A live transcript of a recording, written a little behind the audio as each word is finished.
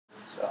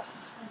So,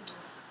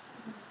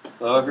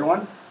 hello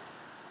everyone.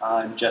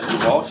 I'm Jesse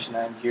Walsh, and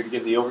I'm here to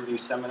give the overview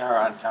seminar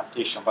on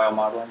computational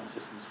biomodeling and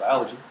systems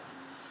biology.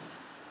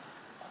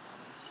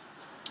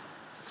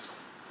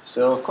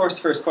 So, of course,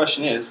 the first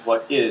question is,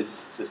 what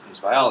is systems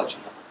biology?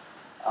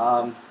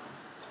 To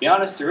be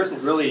honest, there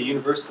isn't really a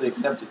universally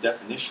accepted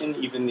definition.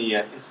 Even the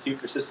Institute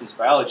for Systems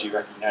Biology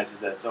recognizes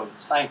that its own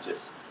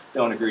scientists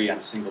don't agree on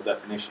a single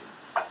definition.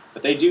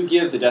 But they do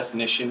give the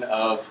definition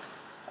of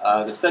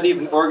the study of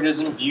an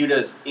organism viewed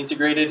as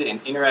integrated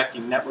and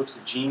interacting networks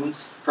of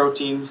genes,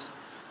 proteins,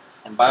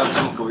 and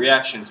biochemical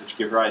reactions which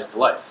give rise to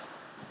life.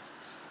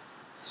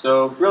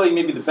 So really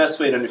maybe the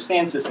best way to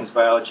understand systems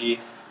biology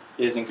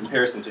is in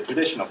comparison to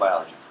traditional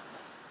biology.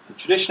 In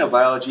traditional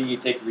biology, you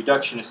take a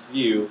reductionist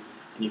view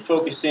and you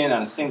focus in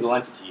on a single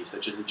entity,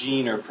 such as a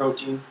gene or a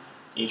protein,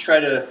 and you try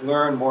to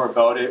learn more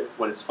about it,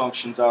 what its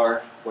functions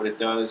are, what it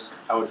does,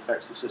 how it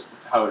affects the system,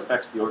 how it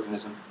affects the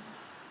organism.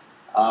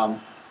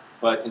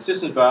 But in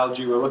systems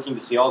biology, we're looking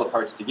to see all the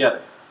parts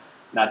together.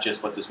 Not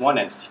just what does one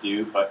entity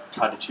do, but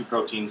how do two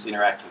proteins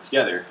interacting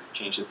together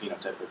change the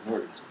phenotype of an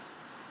organism.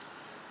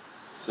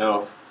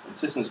 So in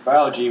systems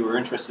biology, we're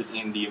interested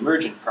in the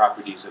emergent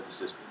properties of the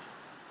system.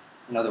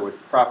 In other words,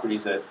 the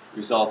properties that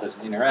result as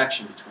an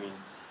interaction between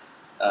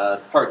the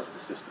parts of the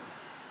system.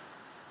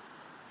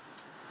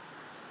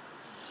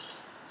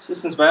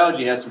 Systems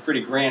biology has some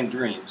pretty grand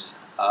dreams.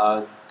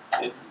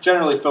 It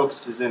generally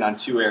focuses in on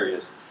two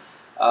areas.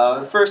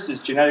 The first is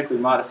genetically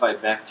modified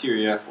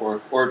bacteria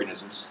or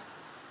organisms.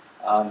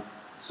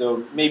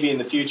 So maybe in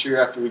the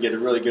future, after we get a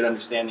really good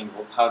understanding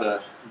of how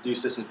to do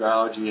systems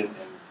biology and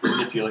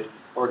manipulate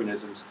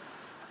organisms,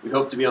 we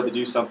hope to be able to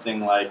do something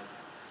like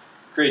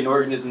create an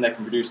organism that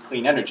can produce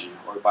clean energy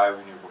or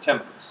biorenewable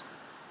chemicals.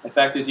 In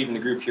fact, there's even a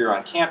group here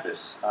on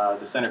campus,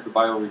 the Center for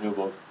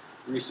Biorenewable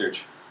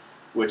Research,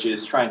 which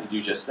is trying to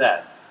do just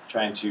that,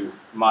 trying to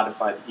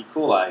modify the E.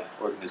 coli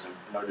organism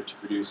in order to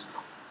produce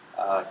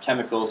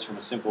chemicals from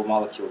a simple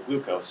molecule of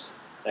glucose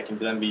that can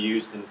then be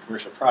used in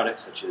commercial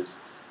products such as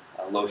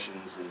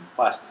lotions and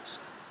plastics.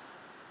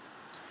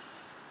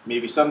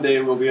 Maybe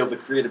someday we'll be able to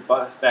create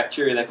a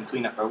bacteria that can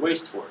clean up our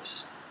waste for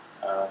us,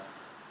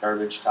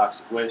 garbage,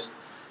 toxic waste,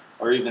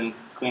 or even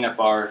clean up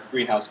our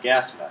greenhouse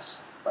gas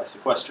mess by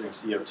sequestering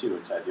CO2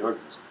 inside the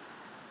organism.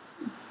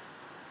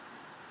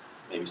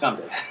 Maybe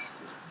someday.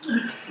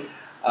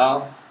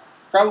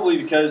 Probably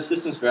because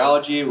systems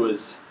biology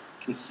was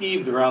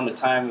conceived around the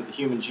time of the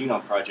Human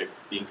Genome Project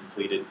being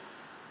completed.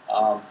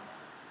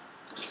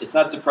 It's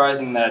not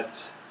surprising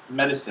that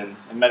medicine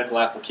and medical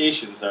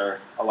applications are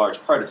a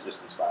large part of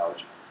systems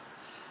biology.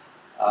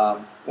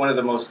 One of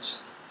the most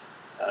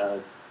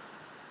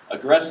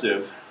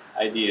aggressive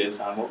ideas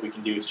on what we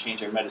can do to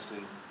change our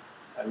medicine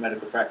and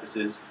medical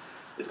practices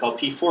is called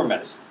P4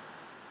 medicine,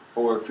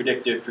 or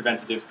predictive,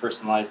 preventative,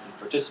 personalized, and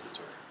participatory.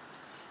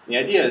 The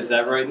idea is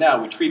that right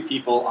now we treat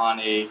people on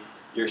a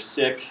you're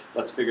sick,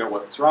 let's figure out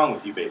what's wrong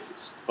with you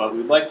basis. But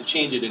we'd like to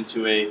change it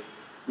into a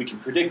we can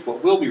predict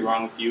what will be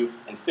wrong with you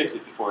and fix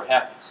it before it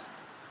happens.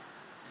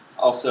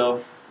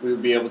 Also, we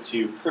would be able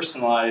to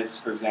personalize,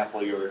 for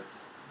example, your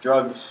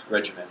drug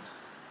regimen.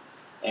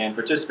 And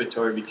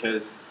participatory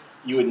because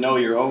you would know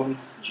your own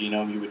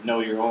genome, you would know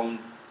your own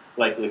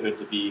likelihood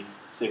to be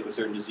sick with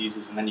certain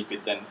diseases, and then you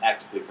could then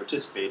actively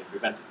participate in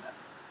preventing them.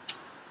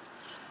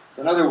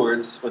 So in other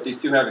words, what these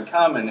two have in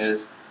common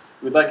is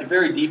we'd like a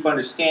very deep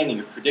understanding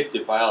of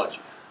predictive biology.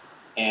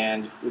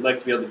 And we'd like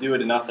to be able to do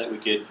it enough that we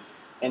could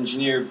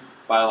engineer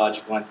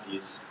biological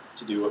entities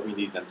to do what we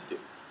need them to do.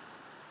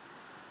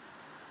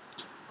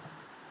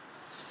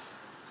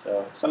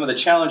 So some of the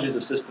challenges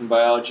of system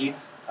biology,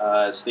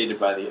 as stated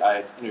by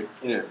the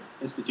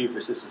Institute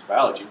for Systems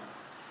Biology,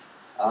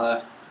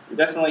 we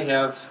definitely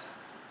have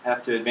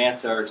to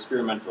advance our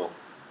experimental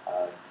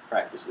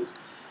practices.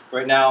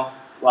 Right now,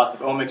 lots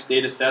of omics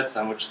data sets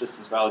on which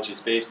systems biology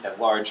is based have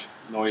large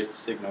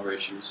noise-to-signal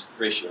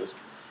ratios,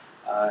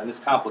 and this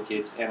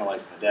complicates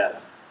analyzing the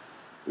data.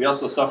 We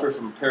also suffer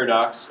from a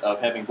paradox of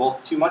having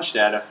both too much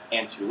data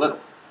and too little.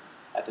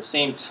 At the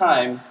same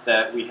time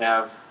that we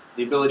have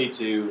the ability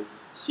to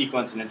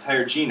sequence an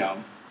entire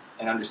genome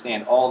and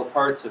understand all the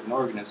parts of an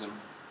organism,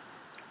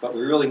 but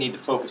we really need to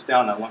focus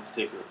down on one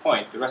particular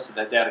point. The rest of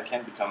that data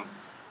can become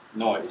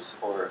noise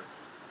or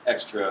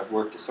extra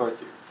work to sort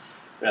through.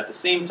 But at the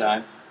same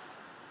time,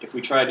 if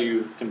we try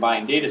to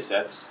combine data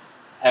sets,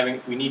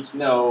 we need to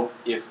know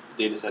if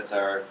the data sets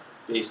are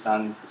based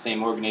on the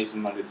same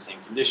organism under the same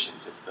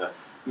conditions, if the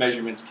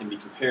measurements can be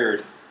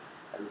compared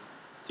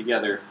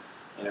together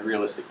in a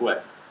realistic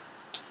way.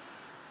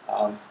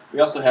 We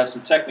also have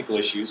some technical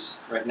issues.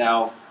 Right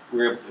now,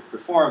 we're able to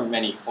perform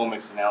many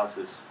omics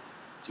analysis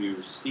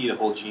to see the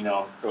whole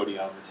genome,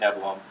 proteome,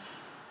 metabolome,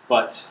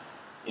 but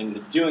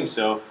in doing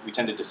so, we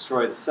tend to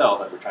destroy the cell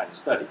that we're trying to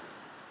study.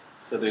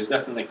 So there's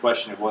definitely a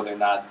question of whether or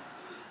not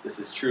this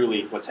is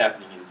truly what's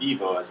happening in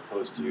vivo as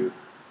opposed to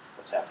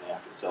what's happening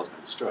after the cell's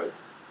been destroyed.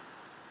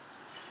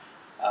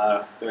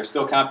 There are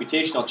still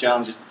computational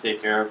challenges to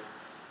take care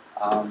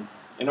of.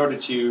 In order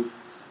to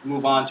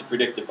move on to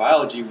predictive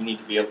biology, we need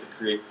to be able to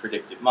create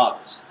predictive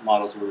models,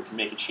 models where we can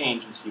make a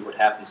change and see what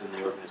happens in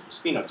the organism's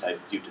phenotype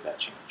due to that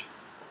change.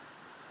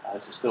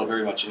 This is still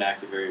very much an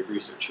active area of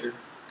research here.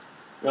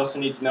 We also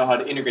need to know how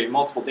to integrate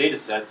multiple data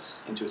sets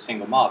into a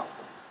single model.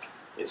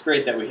 It's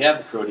great that we have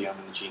the proteome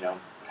and the genome,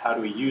 but how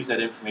do we use that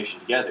information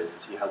together and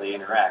see how they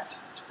interact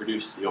to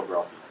produce the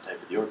overall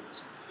phenotype of the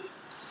organism?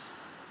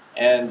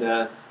 And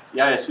the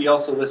ISB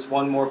also lists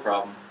one more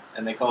problem,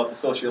 and they call it the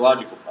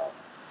sociological problem.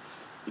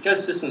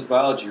 Because systems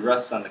biology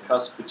rests on the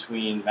cusp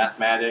between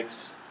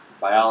mathematics,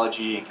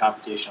 biology, and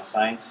computational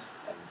science,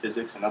 and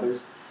physics and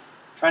others,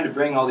 trying to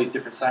bring all these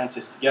different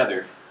scientists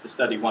together to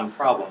study one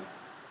problem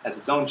has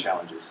its own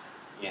challenges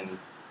in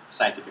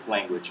scientific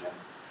language and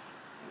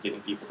getting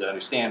people to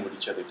understand what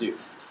each other do.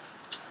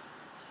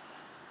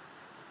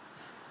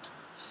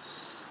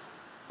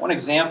 One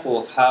example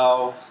of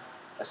how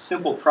a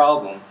simple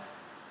problem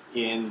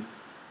in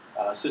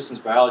systems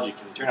biology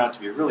can turn out to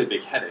be a really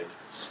big headache.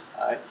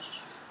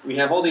 We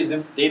have all these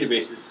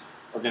databases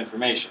of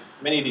information.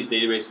 Many of these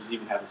databases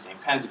even have the same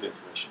kinds of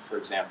information. For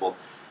example,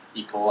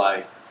 E.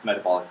 coli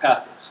metabolic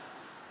pathways.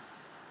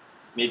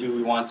 Maybe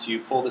we want to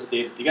pull this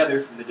data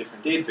together from the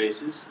different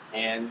databases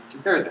and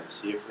compare them,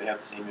 see if they have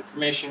the same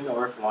information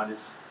or if one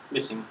is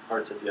missing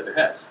parts that the other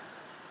has.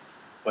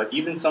 But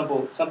even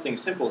something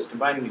simple as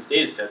combining these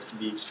data sets can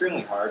be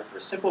extremely hard for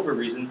as simple of a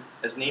reason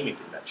as naming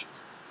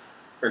conventions.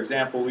 For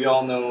example, we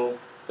all know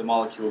the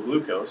molecule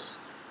glucose,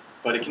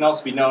 but it can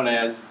also be known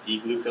as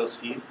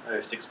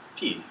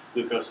D-glucose-6-P,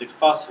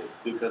 glucose-6-phosphate,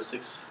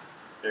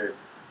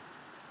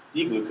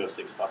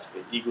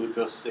 D-glucose-6-phosphate,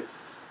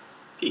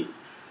 D-glucose-6-P.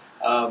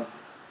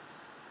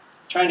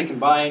 Trying to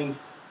combine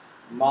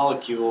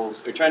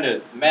molecules, or trying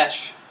to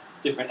match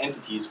different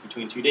entities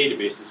between two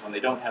databases when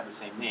they don't have the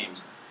same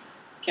names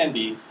can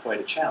be quite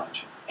a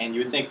challenge. And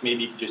you would think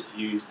maybe you could just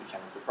use the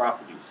chemical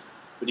properties,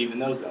 but even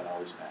those don't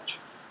always match.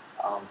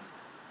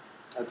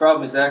 The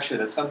problem is actually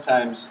that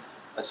sometimes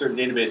a certain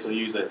database will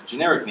use a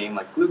generic name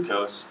like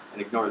glucose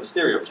and ignore the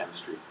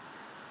stereochemistry.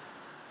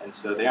 And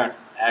so they aren't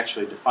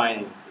actually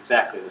defining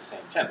exactly the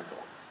same chemical,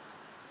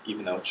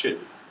 even though it should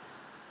be.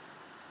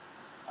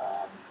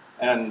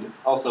 And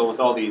also with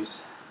all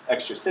these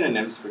extra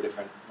synonyms for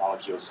different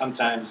molecules,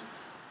 sometimes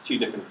two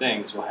different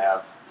things will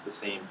have the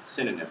same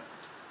synonym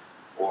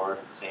or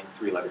the same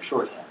three-letter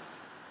shorthand,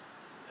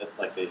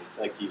 like they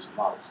like to use in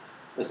models.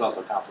 This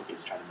also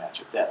complicates trying to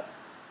match up data.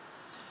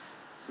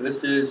 So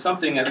this is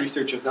something that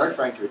researchers are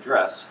trying to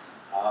address.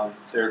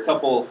 There are a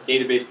couple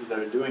databases that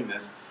are doing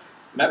this.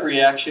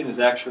 MetReaction is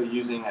actually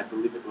using, I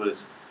believe it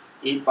was,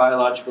 8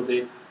 biological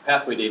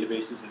pathway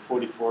databases and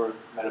 44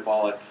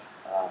 metabolic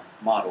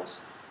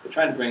models. They're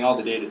trying to bring all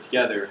the data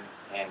together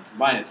and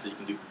combine it so you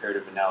can do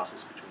comparative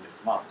analysis between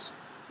different models.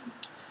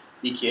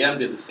 BKM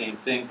did the same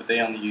thing, but they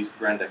only used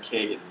Brenda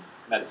Kagan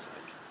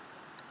Metapsych.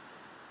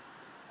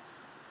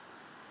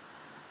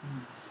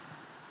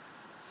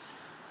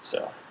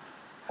 So,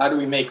 how do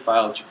we make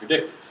biology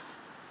predictive?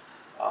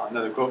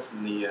 Another quote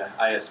from the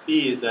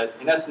ISB is that,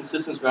 in essence,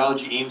 systems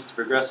biology aims to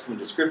progress from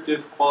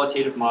descriptive,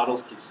 qualitative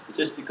models to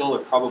statistical or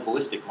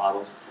probabilistic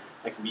models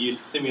that can be used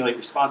to simulate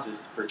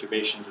responses to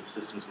perturbations of a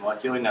system's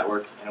molecular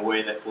network in a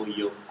way that will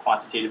yield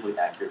quantitatively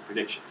accurate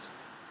predictions.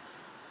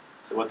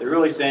 So what they're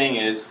really saying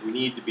is we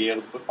need to be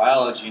able to put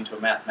biology into a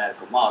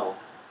mathematical model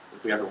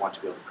if we ever want to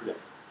be able to predict.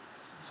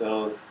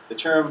 So the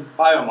term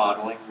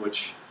biomodeling,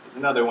 which is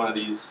another one of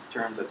these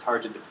terms that's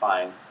hard to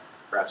define,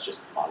 perhaps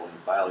just the modeling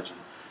of biology.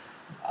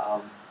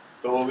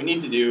 But what we need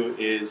to do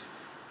is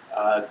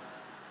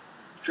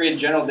create a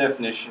general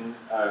definition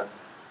of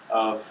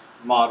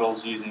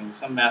models using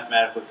some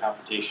mathematical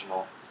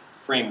computational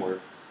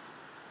framework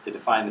to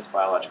define this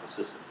biological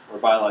system. Or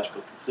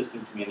biological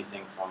system can be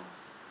anything from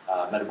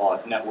a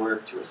metabolic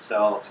network to a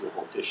cell to a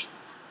whole tissue,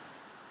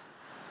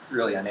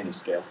 really on any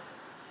scale.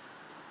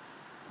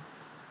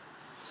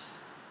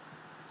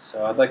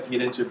 So I'd like to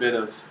get into a bit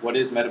of what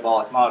is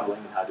metabolic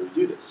modeling and how do we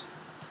do this.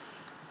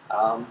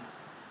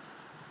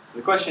 So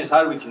the question is,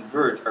 how do we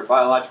convert our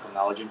biological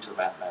knowledge into a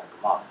mathematical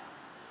model?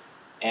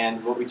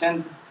 And what we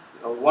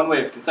one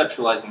way of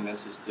conceptualizing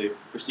this is to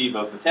perceive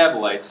of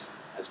metabolites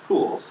as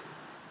pools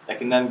that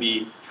can then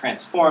be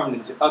transformed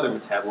into other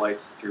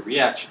metabolites through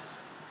reactions.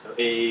 So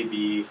A,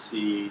 B,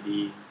 C,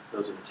 D,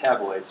 those are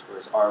metabolites,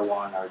 whereas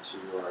R1, R2,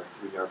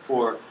 R3,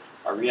 R4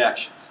 are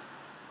reactions.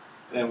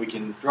 And then we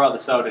can draw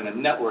this out in a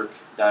network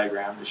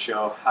diagram to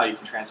show how you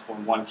can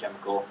transform one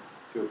chemical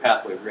through a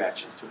pathway of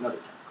reactions to another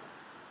chemical.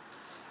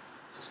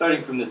 So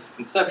starting from this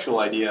conceptual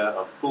idea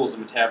of pools of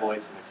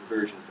metabolites and the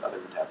conversions to other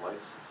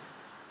metabolites,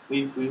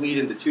 we lead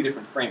into two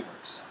different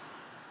frameworks.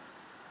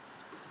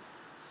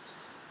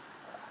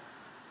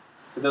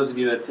 For those of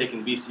you that have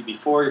taken BC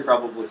before, you're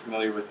probably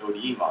familiar with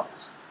ODE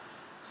models.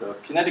 So a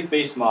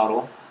kinetic-based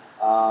model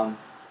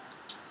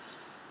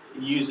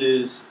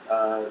uses,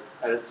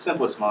 at its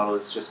simplest model,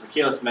 is just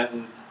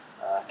Michaelis-Menten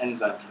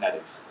enzyme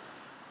kinetics.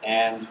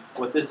 And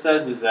what this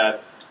says is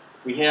that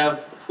we have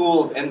a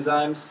pool of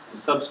enzymes and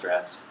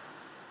substrates.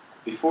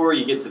 Before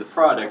you get to the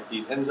product,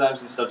 these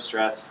enzymes and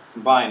substrates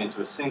combine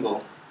into a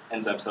single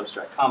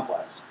enzyme-substrate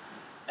complex.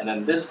 And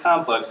then this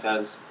complex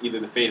has either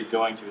the fate of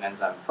going to an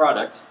enzyme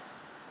product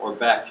or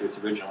back to its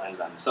original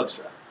enzyme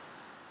substrate.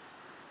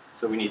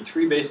 So we need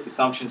three basic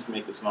assumptions to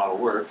make this model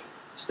work.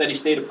 Steady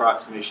state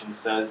approximation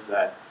says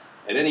that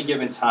at any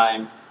given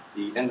time,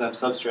 the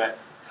enzyme-substrate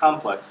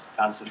complex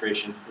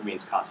concentration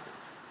remains constant.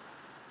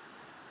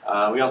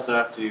 We also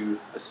have to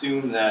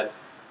assume that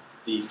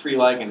the free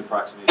ligand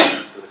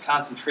approximation, so the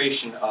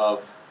concentration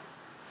of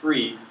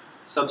free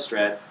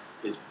substrate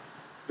is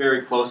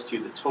very close to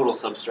the total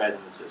substrate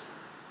in the system,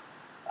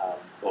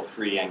 both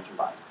free and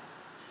combined.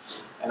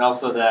 And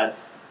also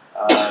that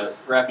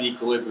rapid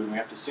equilibrium, we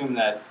have to assume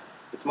that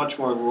it's much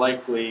more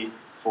likely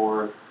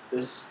for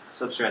this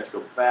substrate to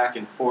go back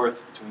and forth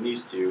between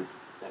these two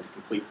than to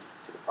complete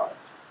to the product.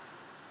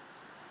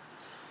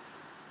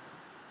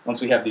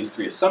 Once we have these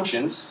three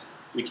assumptions,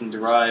 we can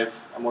derive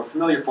a more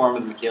familiar form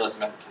of the Michaelis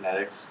method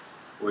kinetics,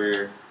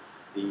 where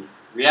the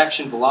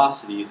reaction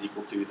velocity is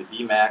equal to the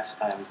Vmax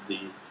times the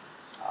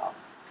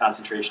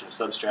concentration of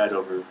substrate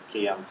over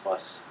Km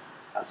plus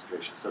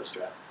concentration of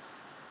substrate,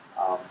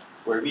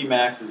 where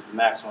Vmax is the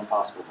maximum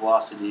possible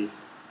velocity,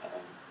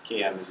 and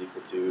Km is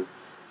equal to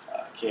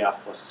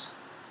Koff plus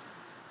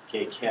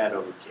Kcat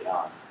over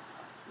Kon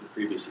in the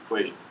previous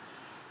equation.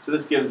 So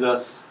this gives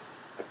us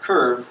a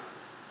curve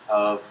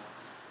of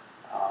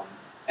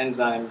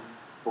enzyme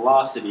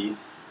velocity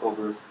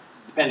over,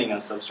 depending on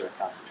substrate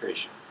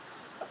concentration,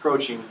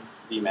 approaching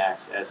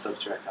Vmax as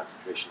substrate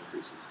concentration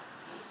increases.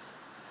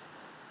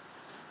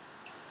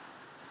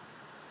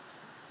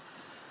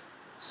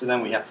 So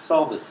then we have to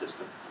solve this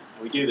system.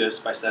 And we do this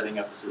by setting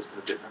up a system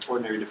of different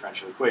ordinary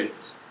differential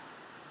equations.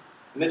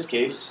 In this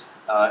case,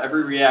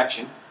 every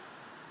reaction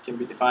can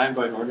be defined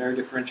by an ordinary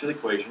differential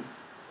equation.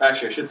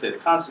 Actually, I should say the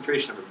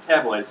concentration of a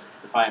metabolite is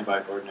defined by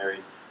an ordinary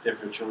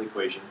differential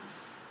equation.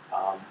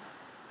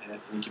 And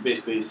you can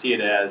basically see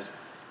it as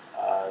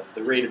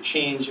the rate of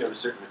change of a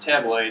certain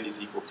metabolite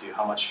is equal to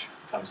how much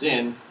comes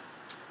in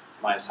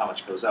minus how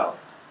much goes out.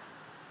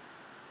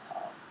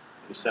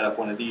 We set up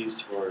one of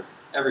these for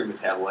every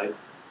metabolite.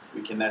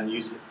 We can then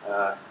use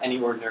any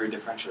ordinary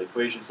differential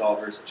equation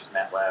solver, such as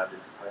MATLAB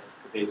or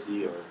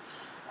Capacey or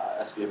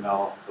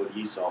SVML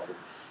ODE solver.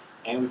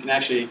 And we can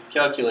actually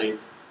calculate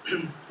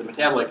the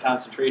metabolite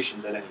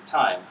concentrations at any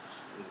time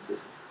in the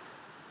system.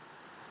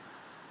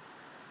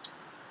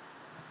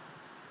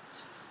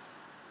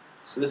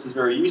 So this is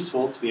very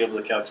useful to be able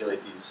to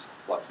calculate these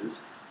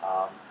fluxes.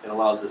 It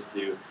allows us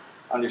to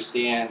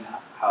understand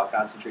how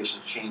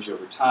concentrations change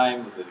over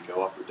time, whether they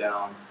go up or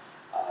down,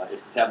 if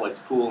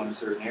metabolites cool in a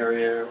certain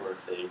area or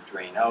if they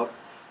drain out.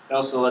 It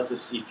also lets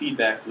us see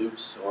feedback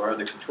loops or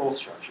other control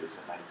structures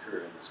that might occur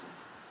in this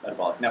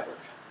metabolic network.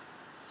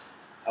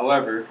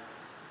 However,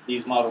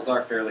 these models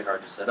are fairly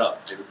hard to set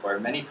up. They require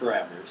many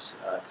parameters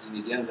because you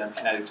need the enzyme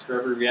kinetics for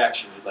every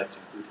reaction you'd like to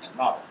include in your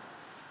model.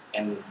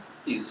 And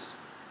these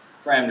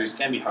parameters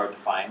can be hard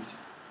to find.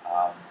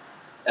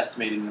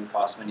 Estimating them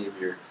costs many of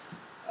your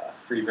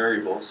free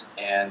variables,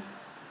 and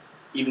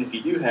even if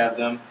you do have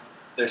them,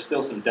 there's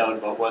still some doubt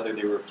about whether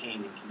they were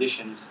obtained in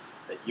conditions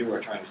that you are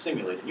trying to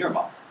simulate in your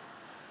model.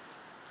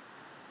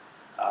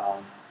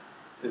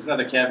 There's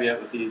another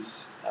caveat with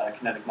these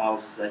kinetic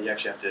models is that you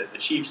actually have to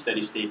achieve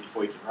steady state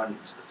before you can run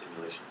the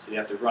simulation. So you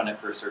have to run it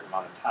for a certain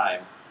amount of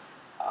time,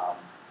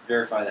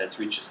 verify that it's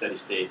reached a steady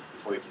state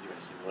before you can do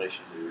any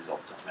simulations, or the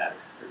results don't matter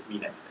or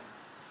mean anything.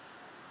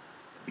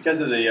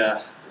 Because of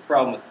the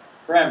problem with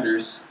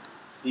parameters,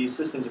 these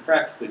systems are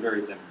practically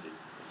very limited.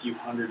 A few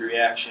hundred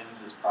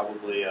reactions is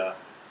probably a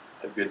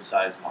good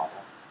size model,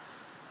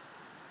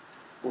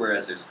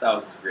 whereas there's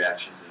thousands of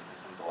reactions in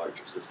some of the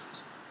larger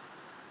systems.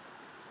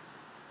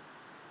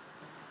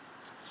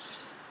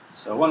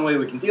 So one way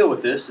we can deal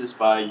with this is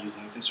by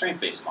using a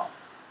constraint-based model.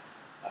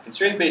 A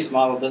constraint-based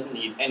model doesn't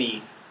need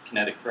any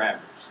kinetic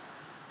parameters.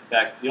 In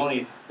fact, the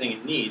only thing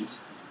it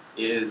needs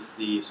is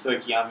the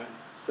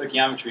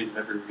stoichiometries of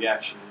every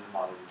reaction in the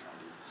model you're trying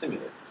to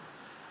simulate.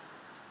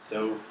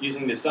 So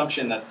using the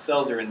assumption that the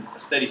cells are in a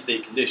steady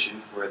state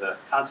condition where the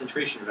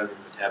concentration of every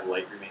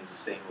metabolite remains the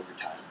same over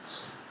time.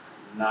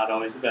 Not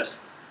always the best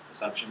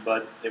assumption,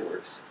 but it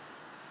works.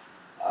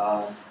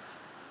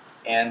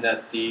 And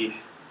that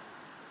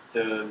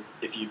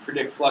if you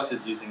predict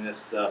fluxes using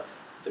this, the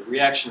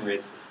reaction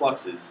rates, the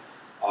fluxes,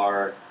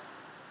 are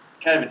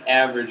kind of an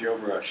average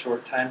over a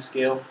short time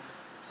scale,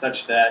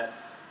 such that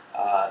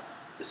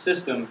the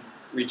system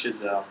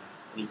reaches an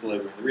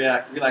equilibrium.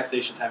 The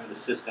relaxation time of the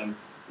system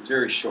is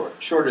very short,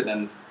 shorter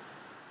than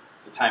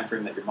the time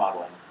frame that you're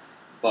modeling.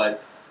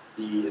 But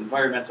the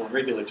environmental and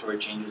regulatory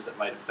changes that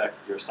might affect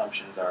your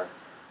assumptions are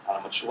on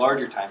a much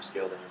larger time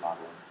scale than you're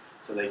modeling,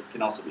 so they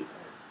can also be varied.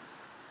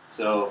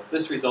 So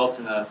this results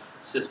in a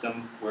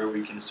system where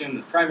we can assume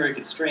the primary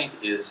constraint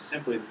is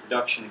simply the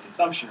production and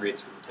consumption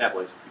rates for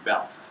metabolites to be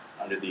balanced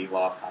under the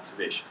law of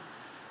conservation.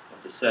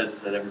 What this says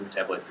is that every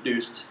metabolite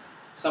produced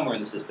somewhere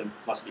in the system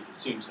must be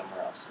consumed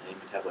somewhere else, and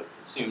any metabolite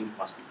consumed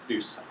must be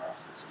produced somewhere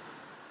else in the system.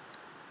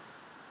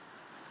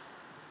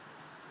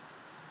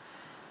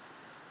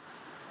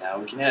 Now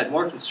we can add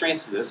more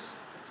constraints to this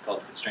It's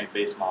called a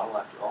constraint-based model,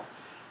 after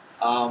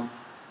all.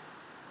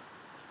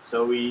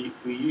 So we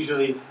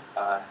usually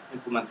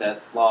implement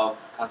that law of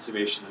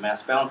conservation, the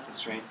mass balance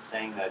constraint,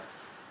 saying that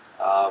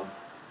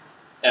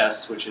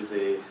S, which is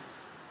a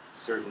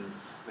certain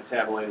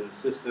metabolite in the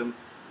system,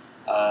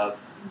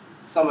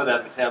 sum of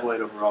that metabolite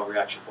over all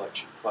reaction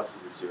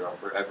fluxes is 0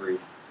 for every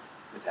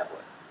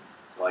metabolite.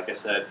 So like I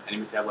said,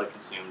 any metabolite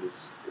consumed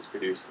is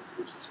produced and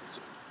produced is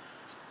consumed.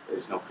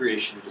 There's no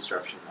creation or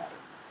disruption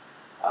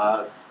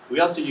matter. We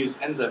also use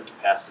enzyme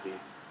capacity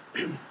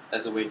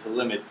as a way to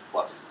limit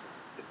fluxes.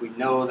 If we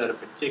know that a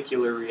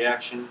particular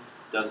reaction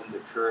doesn't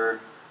occur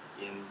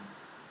in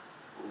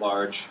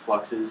large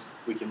fluxes,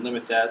 we can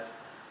limit that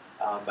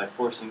by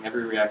forcing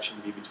every reaction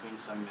to be between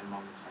some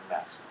minimum and some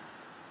maximum.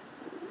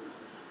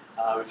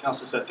 We can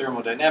also set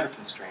thermodynamic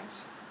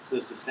constraints. So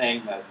this is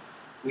saying that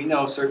we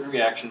know certain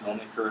reactions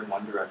only occur in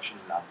one direction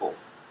and not both.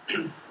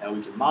 Now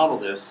we can model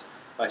this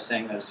by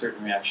saying that a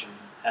certain reaction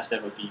has to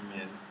have a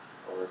B-min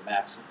or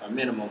a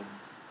minimum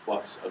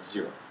flux of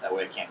 0. That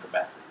way it can't go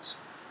backwards.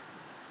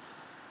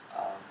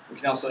 We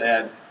can also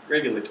add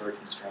regulatory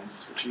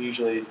constraints, which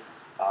usually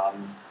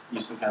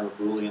use some kind of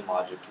a Boolean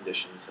logic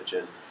condition, such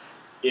as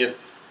if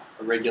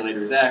a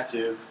regulator is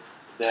active,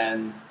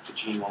 then the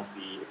gene won't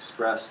be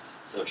expressed,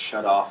 so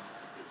shut off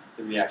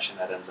the reaction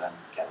that enzyme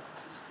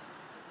catalyzes.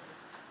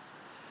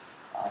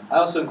 I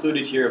also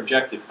included here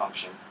objective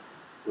function,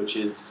 which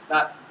is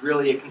not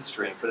really a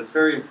constraint, but it's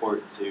very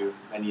important to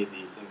many of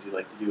the things you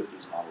like to do with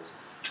these models.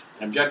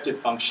 An objective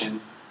function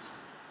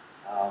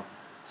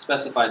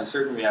specifies a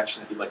certain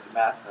reaction that you'd like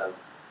to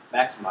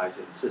maximize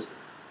in the system.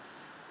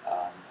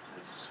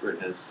 It's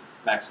written as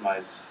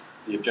maximize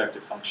the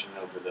objective function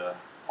over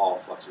all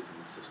fluxes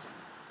in the system.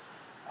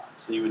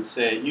 So you would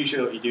say,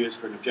 usually what you do is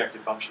for an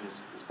objective function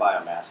is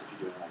biomass, if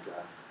you're doing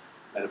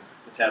like a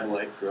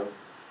metabolite growth.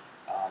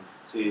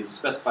 So you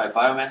specify a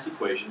biomass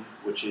equation,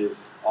 which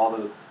is all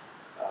the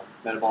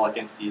metabolic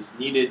entities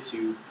needed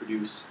to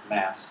produce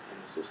mass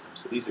in the system.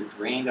 So these are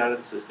drained out of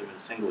the system in a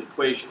single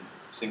equation,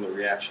 single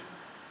reaction.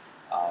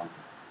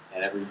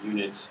 And every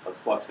unit of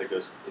flux that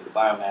goes into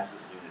biomass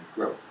is a unit of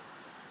growth.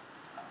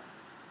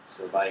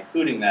 So by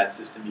including that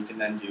system, you can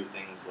then do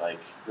things like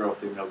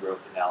growth or no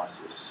growth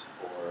analysis,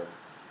 or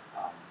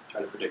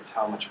try to predict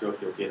how much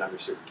growth you'll get under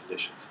certain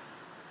conditions.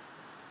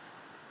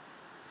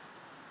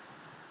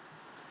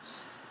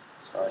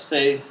 So I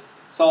say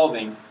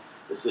solving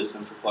the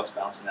system for flux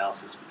balance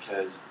analysis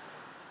because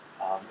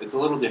it's a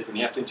little different.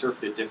 You have to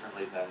interpret it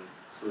differently than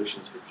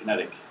solutions for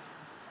kinetic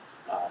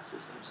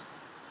systems.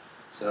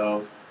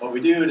 So what we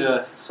do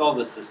to solve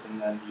this system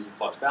then using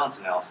flux balance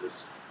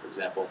analysis, for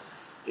example,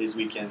 is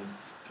we can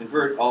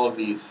convert all of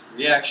these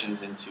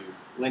reactions into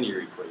linear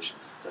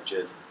equations, such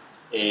as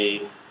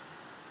A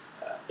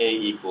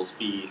equals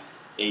B,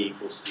 A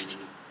equals C,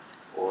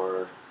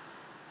 or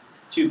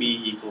 2B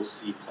equals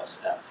C plus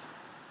F,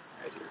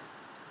 right here.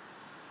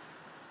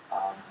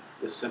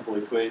 This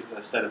simple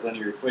set of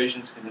linear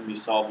equations can then be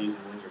solved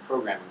using a linear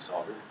programming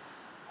solver.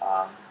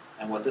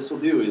 And what this will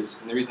do is,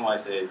 and the reason why I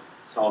say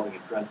solving in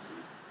parentheses,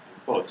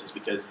 in quotes, is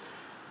because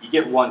you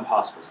get one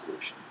possible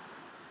solution.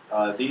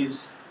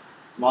 These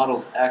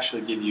models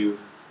actually give you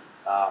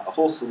a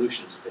whole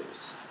solution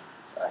space.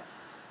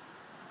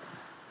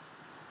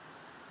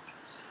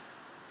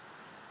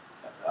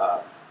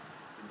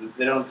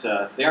 They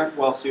aren't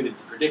well suited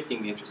to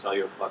predicting the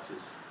intracellular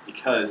fluxes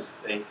because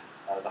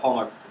the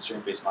hallmark of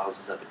constraint-based models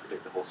is that they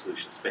predict the whole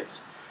solution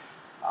space.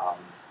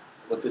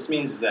 What this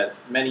means is that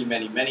many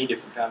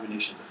different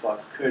combinations of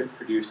flux could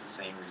produce the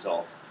same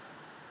result.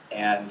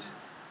 And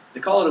to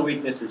call it a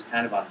weakness is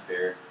kind of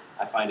unfair.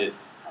 I find it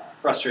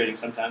frustrating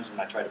sometimes when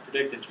I try to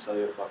predict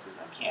intracellular fluxes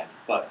and I can't.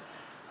 But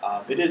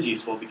it is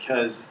useful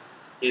because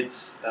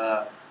it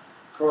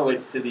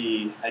correlates to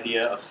the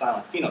idea of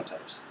silent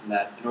phenotypes, and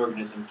that an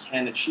organism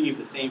can achieve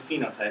the same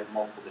phenotype in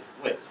multiple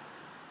different ways.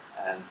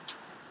 And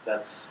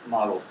that's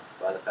modeled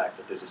by the fact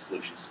that there's a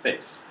solution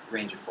space, a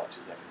range of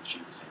fluxes that can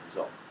achieve the same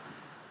result.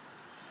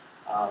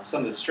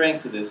 Some of the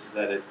strengths of this is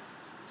that it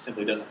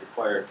simply doesn't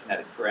require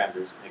kinetic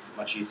parameters. It makes it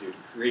much easier to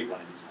create one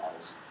of these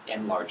models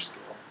in large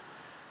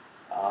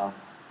scale.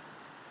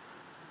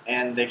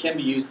 And they can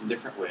be used in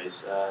different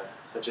ways,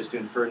 such as to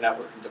infer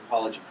network and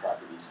topology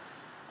properties.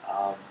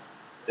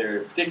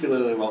 They're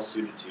particularly well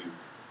suited to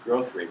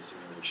growth rate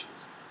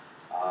simulations.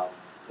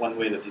 One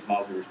way that these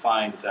models are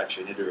refined, it's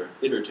actually an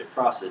iterative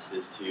process,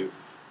 is to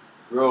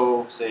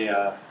grow, say,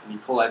 an E.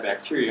 coli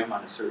bacterium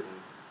on a certain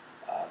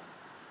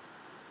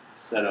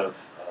set of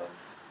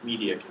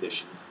media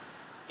conditions.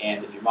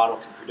 And if your model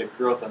can predict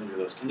growth under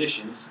those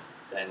conditions,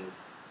 then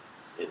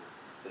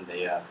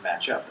they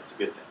match up. That's a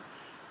good thing.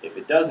 If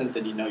it doesn't,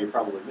 then you know you're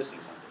probably missing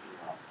something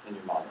in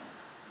your model.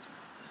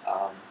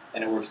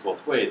 And it works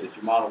both ways. If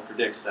your model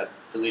predicts that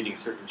deleting a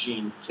certain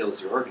gene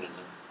kills your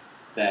organism,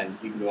 then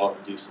you can go out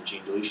and do some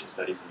gene deletion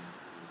studies and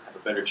have a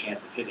better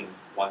chance of hitting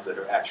ones that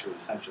are actually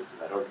essential to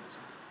that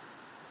organism.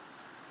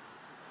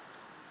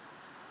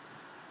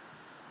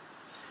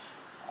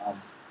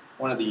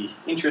 One of the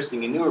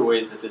interesting and newer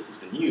ways that this has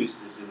been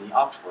used is in the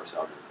Optforce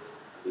algorithm.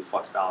 these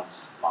flux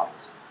balance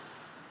models.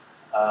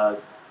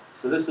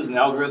 So this is an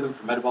algorithm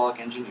for metabolic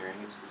engineering.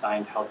 It's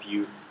designed to help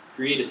you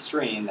create a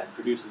strain that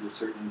produces a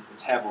certain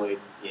metabolite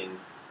in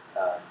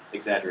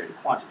exaggerated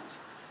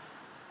quantities.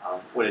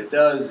 What it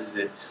does is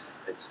it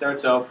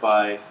starts out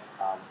by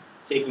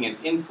taking as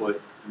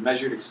input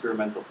measured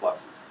experimental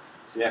fluxes.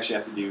 So you actually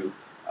have to do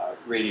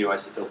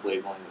radioisotope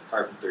labeling with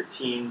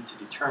carbon-13 to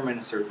determine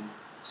a certain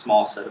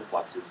small set of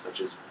fluxes, such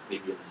as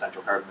maybe in the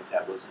central carbon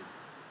metabolism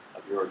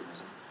of your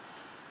organism.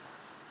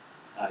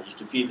 You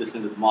can feed this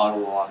into the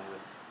model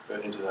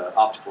into the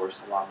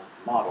OptForce along with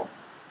the model,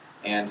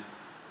 and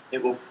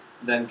it will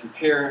then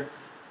compare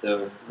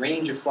the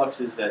range of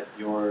fluxes that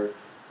your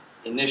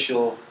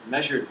initial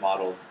measured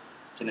model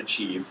can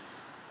achieve,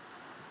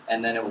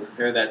 and then it will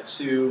compare that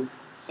to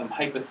some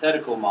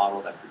hypothetical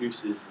model that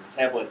produces the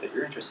metabolite that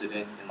you're interested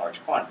in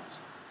large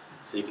quantities.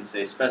 So you can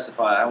say,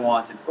 specify, I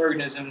want an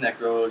organism that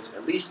grows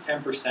at least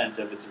 10%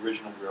 of its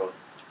original growth,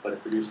 but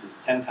it produces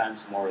 10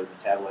 times more of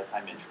the metabolite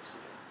I'm interested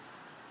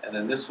in. And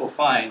then this will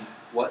find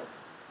what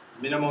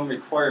minimum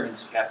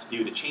requirements you have to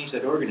do to change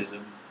that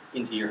organism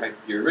into your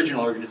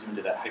original organism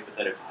into that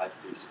hypothetical high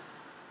producer.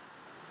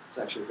 It's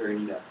actually a very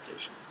neat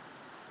application.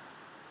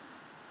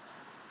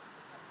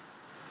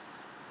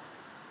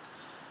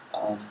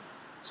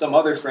 Some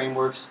other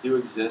frameworks do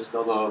exist,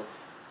 although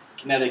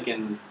kinetic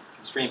and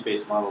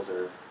constraint-based models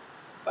are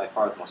by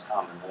far the most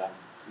common that I'm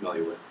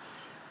familiar with.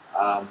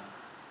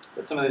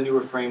 But some of the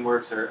newer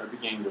frameworks are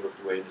beginning to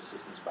look the way into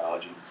systems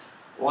biology.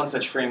 One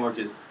such framework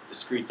is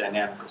discrete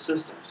dynamical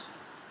systems.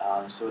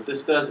 So what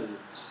this does is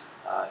it's,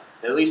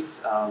 at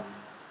least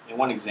in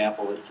one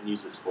example that you can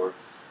use this for,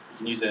 you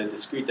can use a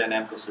discrete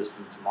dynamical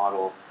system to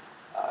model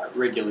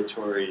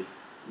regulatory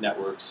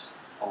networks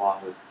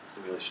along with the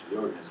simulation of the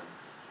organism.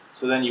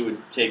 So then you would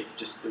take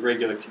just the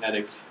regular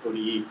kinetic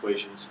ODE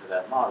equations for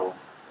that model,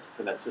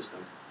 for that system,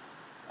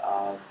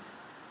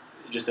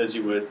 just as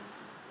you would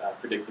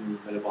predict the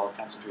metabolic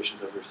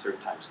concentrations over certain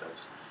time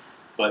steps.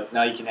 But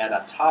now you can add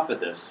on top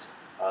of this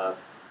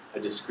a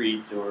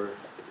discrete, or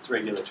if it's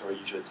regulatory,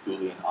 usually it's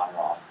Boolean on or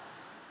off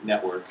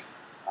network,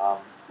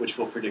 which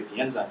will predict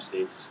the enzyme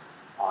states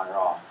on or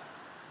off,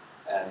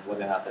 and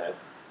whether or not that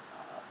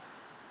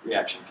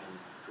reaction can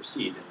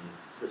proceed in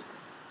the system.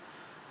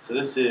 So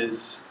this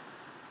is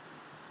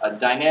a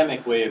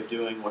dynamic way of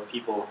doing what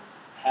people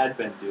had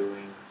been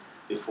doing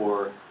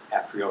before a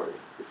priori,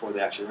 before they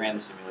actually ran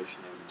the simulation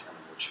and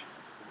determined which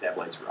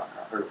metabolites were on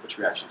or off, or which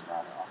reactions were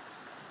on or off.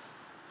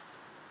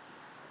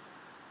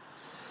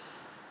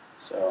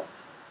 So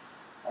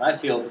I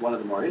feel one of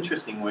the more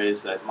interesting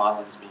ways that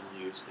modeling is being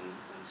used, and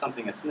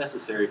something that's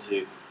necessary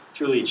to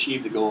truly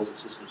achieve the goals of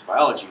systems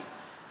biology,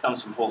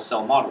 comes from whole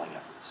cell modeling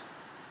efforts.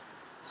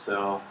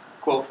 So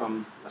a quote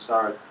from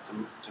Masaru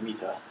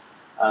Tomita: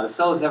 the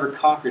cell is never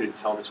conquered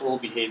until the total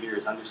behavior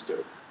is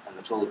understood, and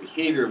the total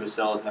behavior of a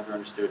cell is never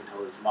understood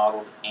until it is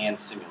modeled and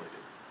simulated.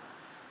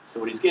 So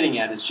what he's getting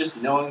at is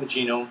just knowing the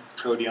genome,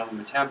 proteome,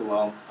 and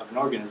metabolome of an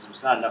organism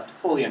is not enough to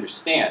fully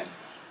understand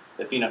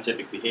the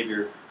phenotypic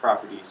behavior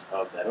properties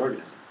of that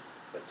organism.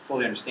 But to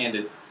fully understand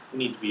it, we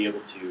need to be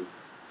able to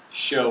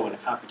show in a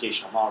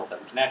computational model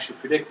that we can actually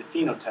predict the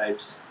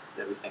phenotypes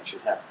that we think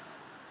should happen.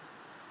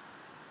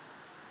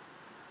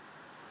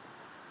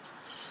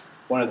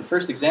 One of the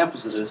first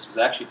examples of this was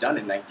actually done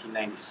in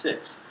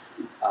 1996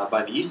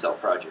 by the eCell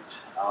project.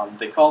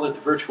 They called it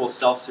the virtual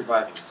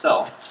self-surviving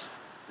cell,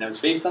 and it was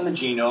based on the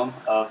genome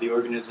of the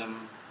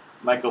organism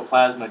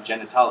Mycoplasma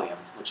genitalium,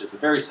 which is a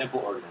very simple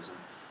organism,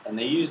 and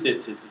they used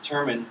it to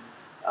determine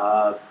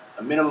a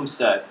minimum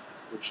set,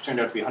 which turned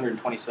out to be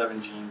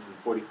 127 genes and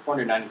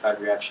 495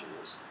 reaction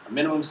rules. A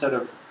minimum set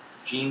of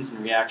genes and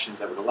reactions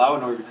that would allow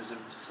an organism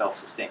to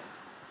self-sustain.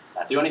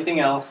 Not do anything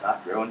else,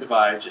 not grow and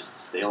divide, just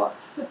stay alive.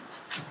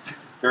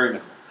 Very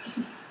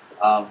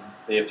minimal.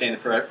 They obtained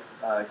the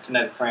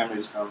kinetic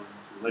parameters from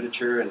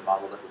literature and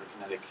modeled it with a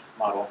kinetic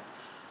model.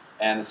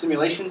 And the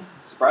simulation,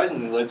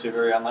 surprisingly, led to a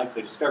very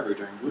unlikely discovery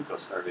during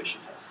glucose starvation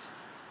tests.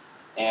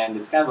 And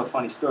it's kind of a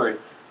funny story.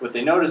 What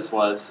they noticed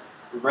was,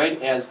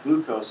 right as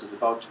glucose was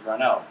about to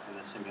run out in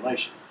the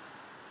simulation,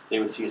 they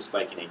would see a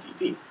spike in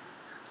ATP.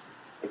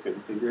 They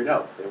couldn't figure it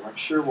out. They weren't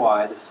sure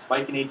why this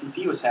spike in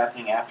ATP was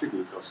happening after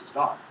glucose was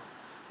gone.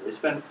 They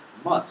spent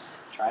months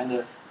trying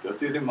to go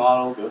through their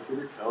model, go through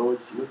their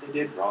code, see what they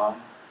did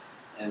wrong,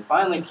 and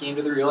finally came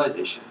to the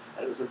realization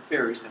that it was a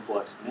very simple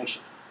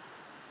explanation.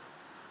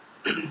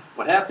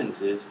 What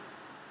happens is,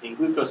 in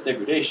glucose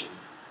degradation,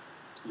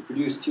 you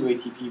produce 2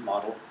 ATP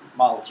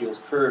molecules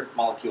per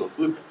molecule of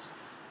glucose.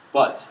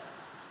 But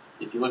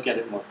if you look at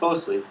it more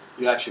closely,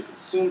 you actually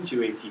consume 2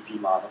 ATP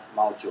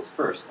molecules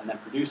first and then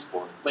produce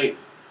 4 later.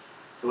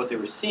 So what they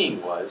were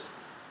seeing was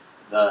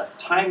the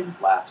time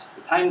lapse,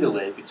 the time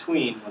delay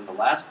between when the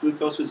last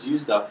glucose was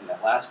used up and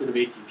that last bit of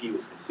ATP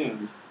was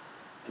consumed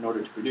in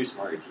order to produce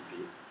more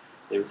ATP.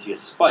 They would see a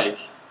spike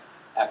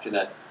after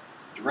that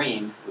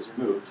drain was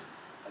removed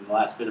and the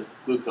last bit of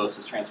glucose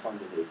was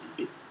transformed into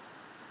ATP.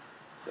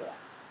 So,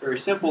 very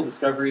simple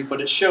discovery,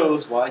 but it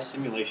shows why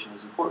simulation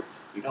is important.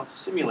 If we don't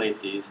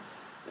simulate these,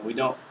 then we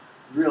don't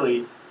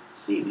really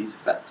see these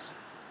effects.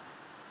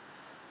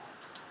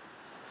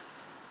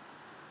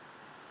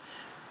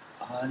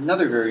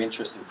 Another very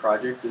interesting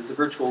project is the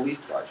virtual leaf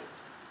project.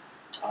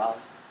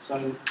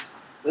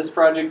 This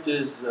project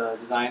is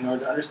designed in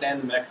order to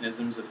understand the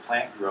mechanisms of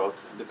plant growth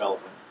and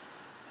development,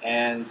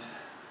 and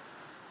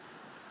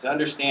to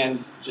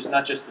understand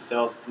not just the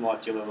cells at the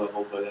molecular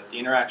level, but at the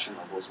interaction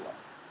level as well.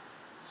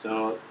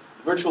 So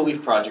the virtual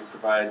leaf project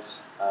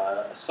provides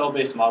a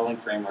cell-based modeling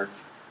framework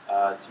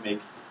to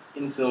make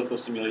in silico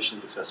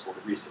simulations accessible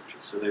to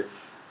researchers. So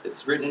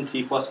it's written in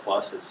C++.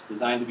 It's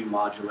designed to be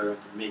modular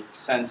and to make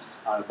sense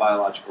on a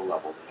biological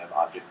level. They have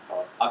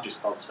objects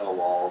called cell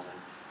walls and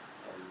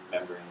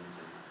membranes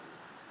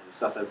and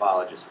stuff that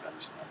biologists would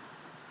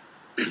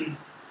understand.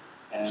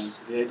 And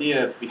so the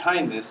idea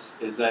behind this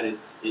is that it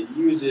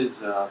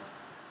uses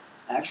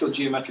actual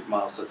geometric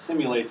models, so it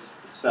simulates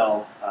the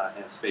cell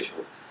in a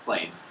spatial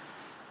plane.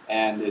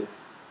 And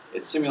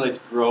it simulates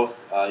growth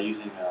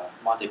using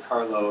Monte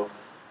Carlo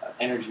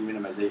energy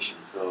minimization.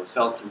 So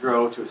cells can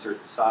grow to a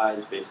certain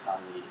size based on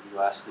the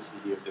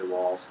elasticity of their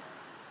walls,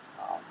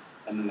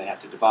 and then they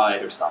have to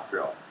divide or stop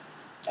growing.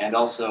 And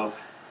also,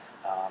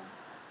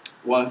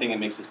 one thing that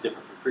makes this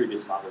different from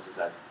previous models is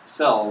that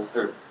cells,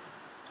 or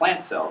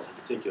plant cells in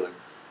particular,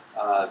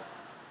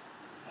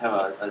 have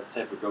a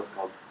type of growth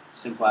called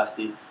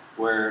symplasty,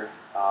 where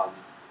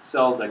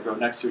cells that grow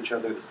next to each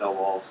other, the cell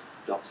walls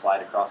don't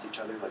slide across each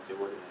other like they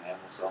would in an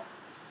animal cell.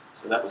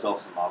 So that was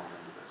also modeled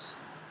into this.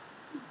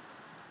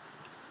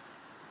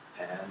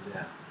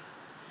 And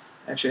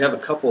I actually have a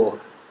couple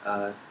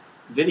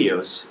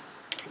videos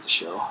to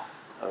show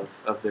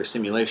of their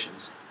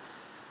simulations.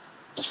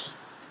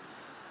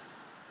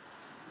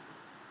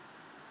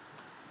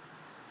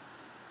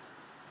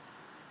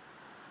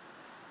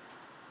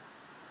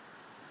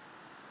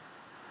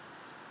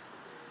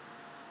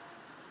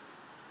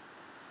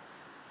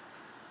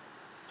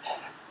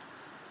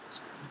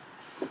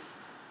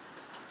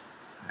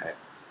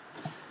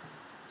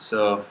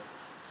 So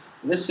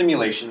in this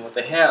simulation, what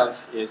they have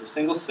is a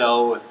single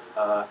cell with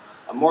a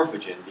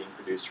morphogen being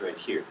produced right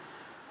here.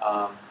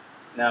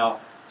 Now,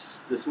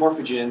 this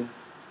morphogen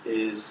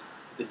is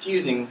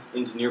diffusing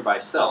into nearby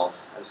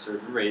cells at a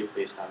certain rate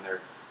based on their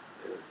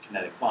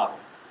kinetic model.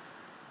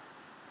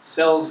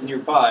 Cells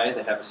nearby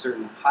that have a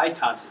certain high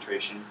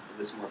concentration of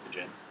this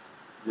morphogen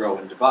grow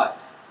and divide.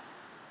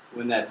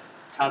 When that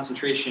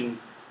concentration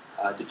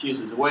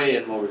diffuses away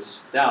and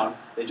lowers down,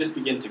 they just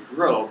begin to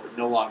grow but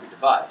no longer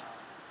divide.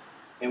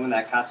 And when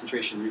that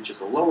concentration reaches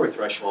a lower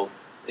threshold,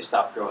 they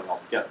stop growing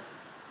altogether.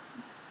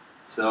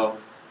 So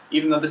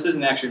even though this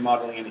isn't actually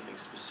modeling anything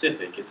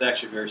specific, it's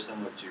actually very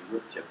similar to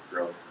root tip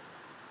growth.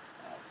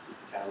 So you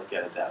can kind of look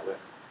at it that way.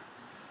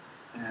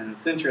 And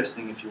it's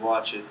interesting if you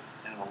watch it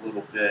in a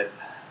little bit.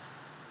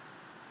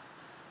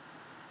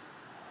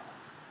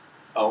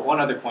 Oh,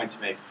 one other point to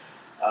make.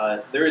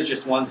 There is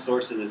just one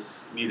source of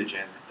this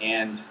mutagen,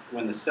 and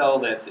when the cell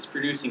that is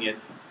producing it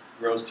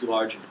grows too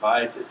large and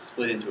divides, it's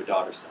split into a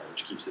daughter cell,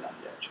 which keeps it on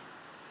the edge.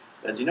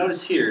 But as you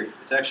notice here,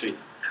 it's actually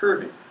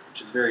curving,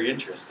 which is very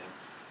interesting,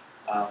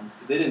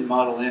 because they didn't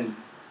model in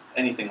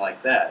anything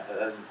like that.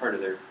 That wasn't part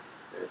of their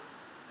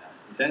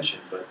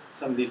invention, but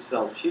some of these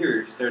cells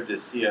here started to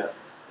see a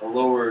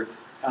lower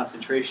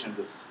concentration of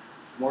this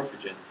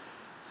morphogen,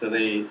 so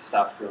they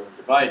stopped growing and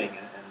dividing,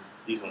 and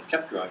these ones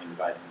kept growing and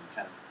dividing and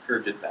kind of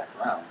curved it back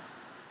around.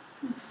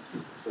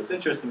 So it's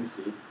interesting to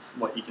see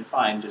what you can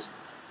find just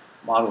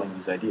modeling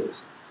these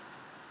ideas.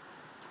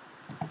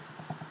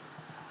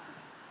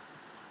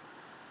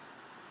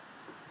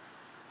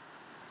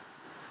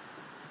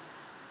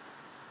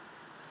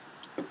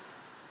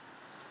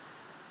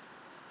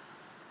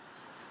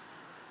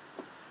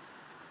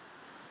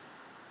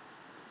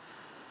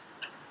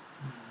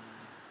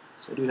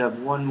 So I do have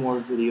one more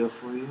video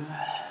for you.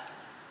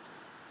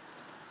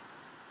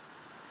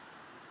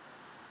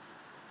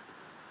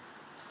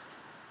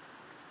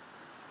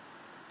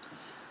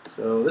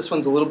 So this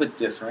one's a little bit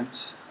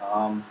different.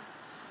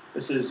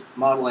 This is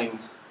modeling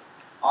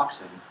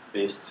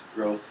auxin-based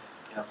growth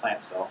in a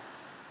plant cell.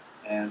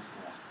 And it's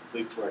going to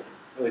complete before I can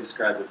really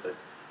describe it, but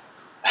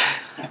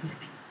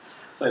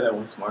play that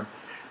once more.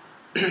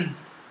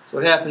 So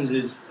what happens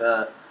is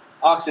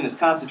auxin is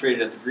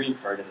concentrated at the green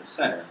part in the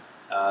center,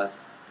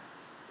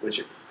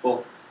 which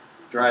both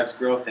drives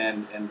growth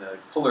and the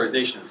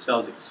polarization of the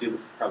cells. You can see,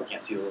 probably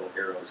can't see the little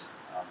arrows,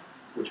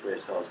 which way a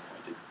cell is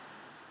pointed.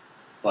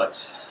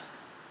 But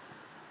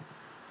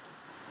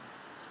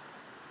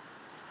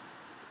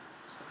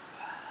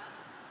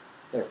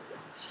there we go.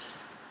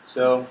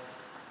 So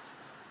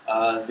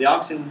the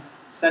auxin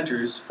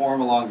centers form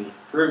along the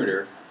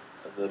perimeter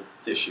of the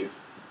tissue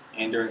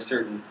and during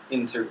certain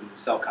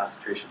cell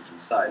concentrations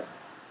inside.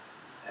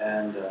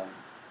 And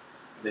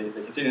they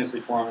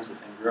continuously form as the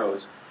thing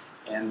grows.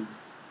 And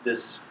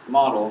this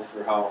model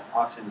for how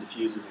auxin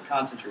diffuses and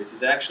concentrates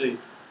is actually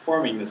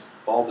forming this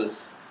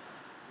bulbous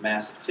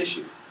mass of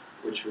tissue,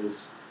 which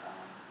was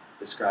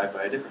described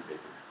by a different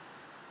paper.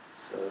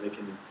 So they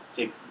can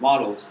take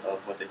models of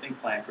what they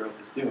think plant growth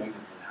is doing and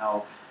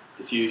how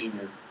diffusion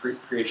or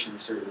creation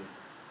of certain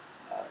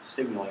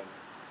signaling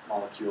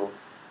molecule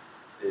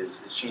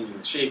is changing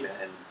the shape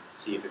and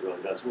see if it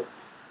really does work.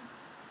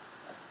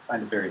 I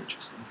find it very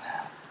interesting.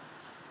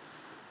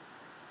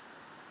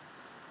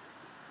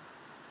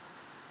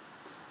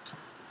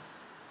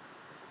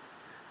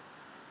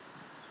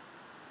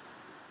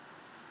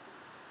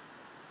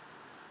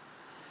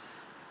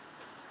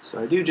 So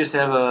I do just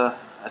have a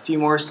few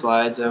more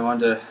slides. I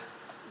wanted to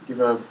give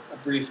a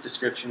brief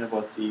description of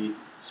what the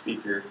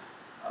speaker,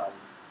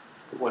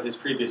 what his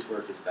previous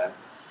work has been.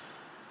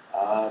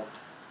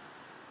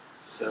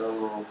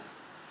 So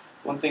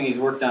one thing he's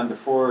worked on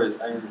before is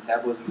iron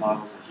metabolism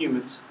models in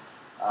humans.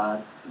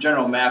 A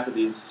general map of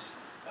these,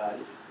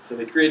 so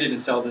they created in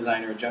Cell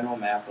Designer a general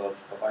map of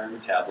iron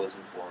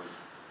metabolism for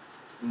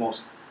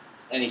most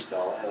any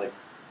cell, like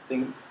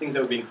things that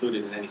would be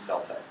included in any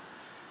cell type.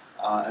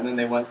 And then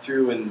they went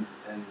through and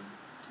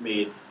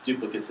made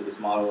duplicates of this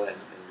model and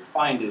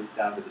refined it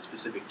down to the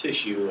specific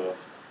tissue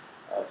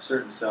of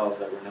certain cells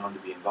that were known to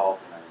be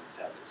involved in iron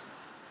metabolism.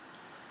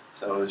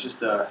 So it was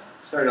just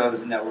started out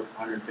as a network of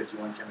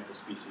 151 chemical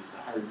species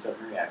and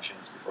 107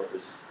 reactions before it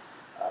was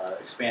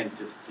expanded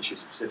to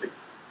tissue-specific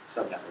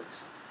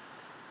subnetworks.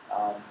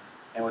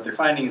 And what they're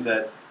finding is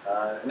that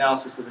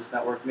analysis of this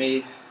network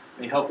may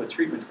help with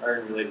treatment of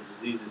iron-related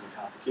diseases and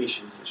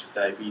complications such as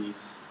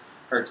diabetes,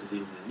 heart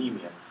disease, and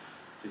anemia.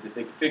 Because if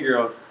they can figure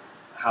out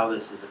how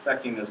this is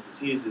affecting those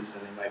diseases,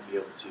 then they might be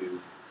able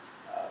to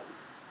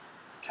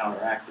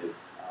counteract it.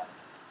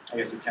 I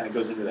guess it kind of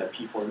goes into that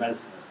P4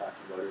 medicine I was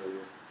talking about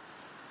earlier.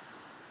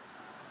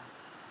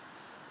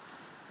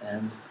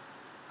 And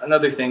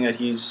another thing that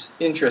he's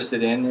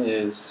interested in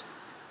is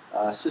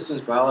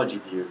systems biology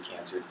view of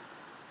cancer.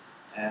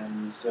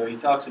 And so he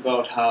talks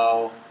about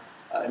how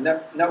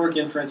network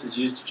inference is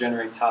used to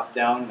generate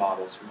top-down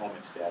models from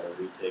omics data.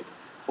 We take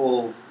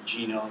whole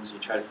genomes, you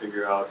try to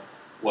figure out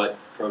what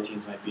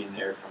proteins might be in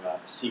there from a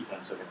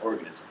sequence of an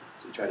organism.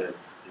 So you try to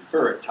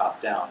infer it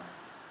top-down.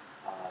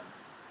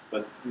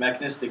 But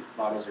mechanistic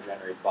models are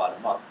generated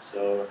bottom-up.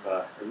 So if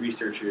a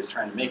researcher is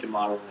trying to make a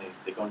model, and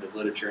they go into the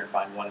literature and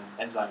find one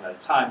enzyme at a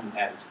time and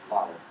add it to the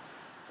model.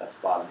 That's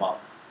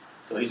bottom-up.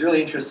 So he's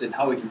really interested in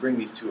how we can bring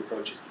these two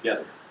approaches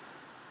together.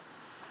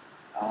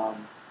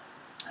 And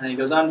he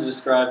goes on to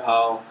describe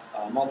how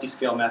a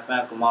multi-scale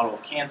mathematical model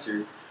of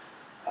cancer,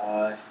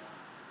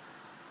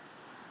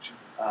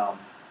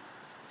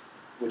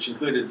 which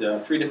included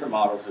 3 different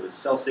models. It was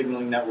cell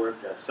signaling network,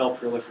 cell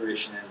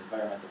proliferation, and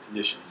environmental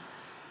conditions.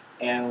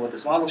 And what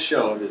this model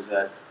showed is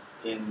that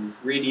in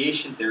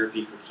radiation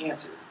therapy for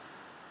cancer,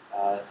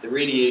 the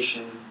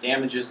radiation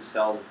damages the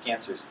cells of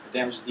cancers, it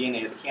damages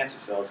DNA of the cancer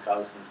cells,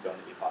 causes them to go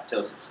into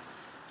apoptosis.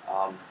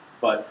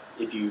 But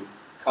if you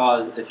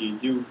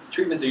do,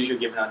 treatments are usually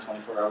given on a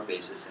 24-hour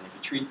basis, and if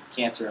you treat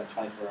cancer on a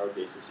 24-hour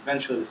basis,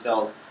 eventually the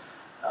cells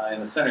in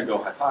the center go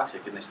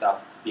hypoxic and they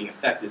stop being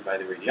affected by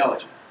the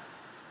radiology.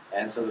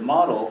 And so the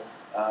model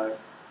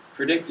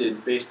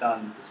predicted, based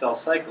on the cell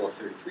cycle of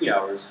 33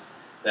 hours,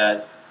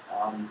 that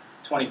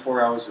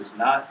 24 hours was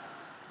not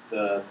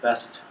the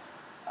best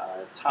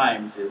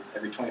time to,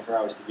 every 24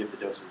 hours, to give the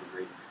doses of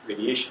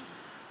radiation.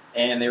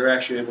 And they were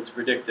actually able to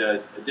predict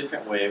a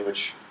different way,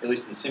 which, at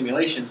least in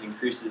simulations,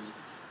 increases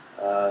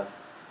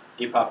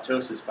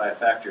apoptosis by a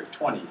factor of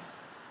 20,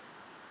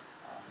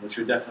 which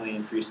would definitely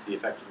increase the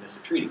effectiveness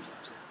of treating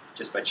cancer,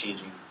 just by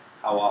changing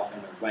how often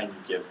or when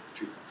you give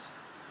treatments.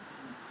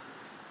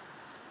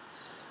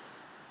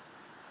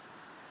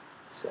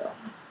 So,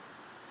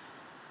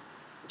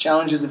 the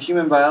challenges of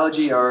human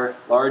biology are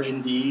large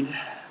indeed.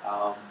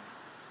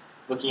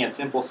 Looking at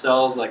simple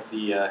cells like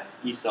the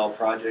E-cell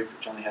project,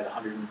 which only had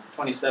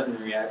 127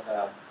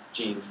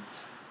 genes,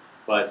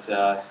 but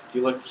if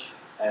you look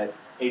at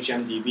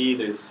HMDB,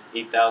 there's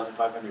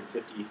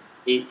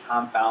 8,558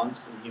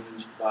 compounds in the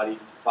human body,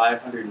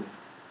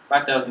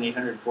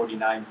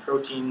 5,849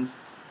 proteins,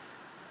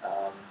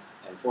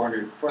 and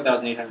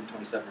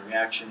 4,827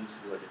 reactions.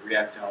 If you look at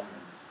reactome,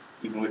 and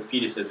even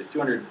Wikipedia says there's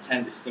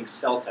 210 distinct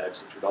cell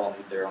types, which would all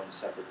need their own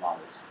separate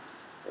models.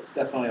 So it's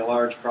definitely a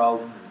large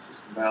problem, and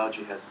system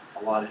biology has a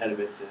lot ahead of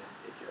it to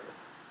take care of.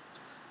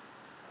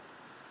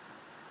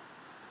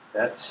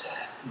 That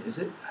is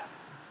it.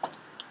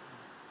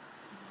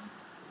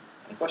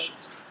 Any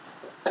questions?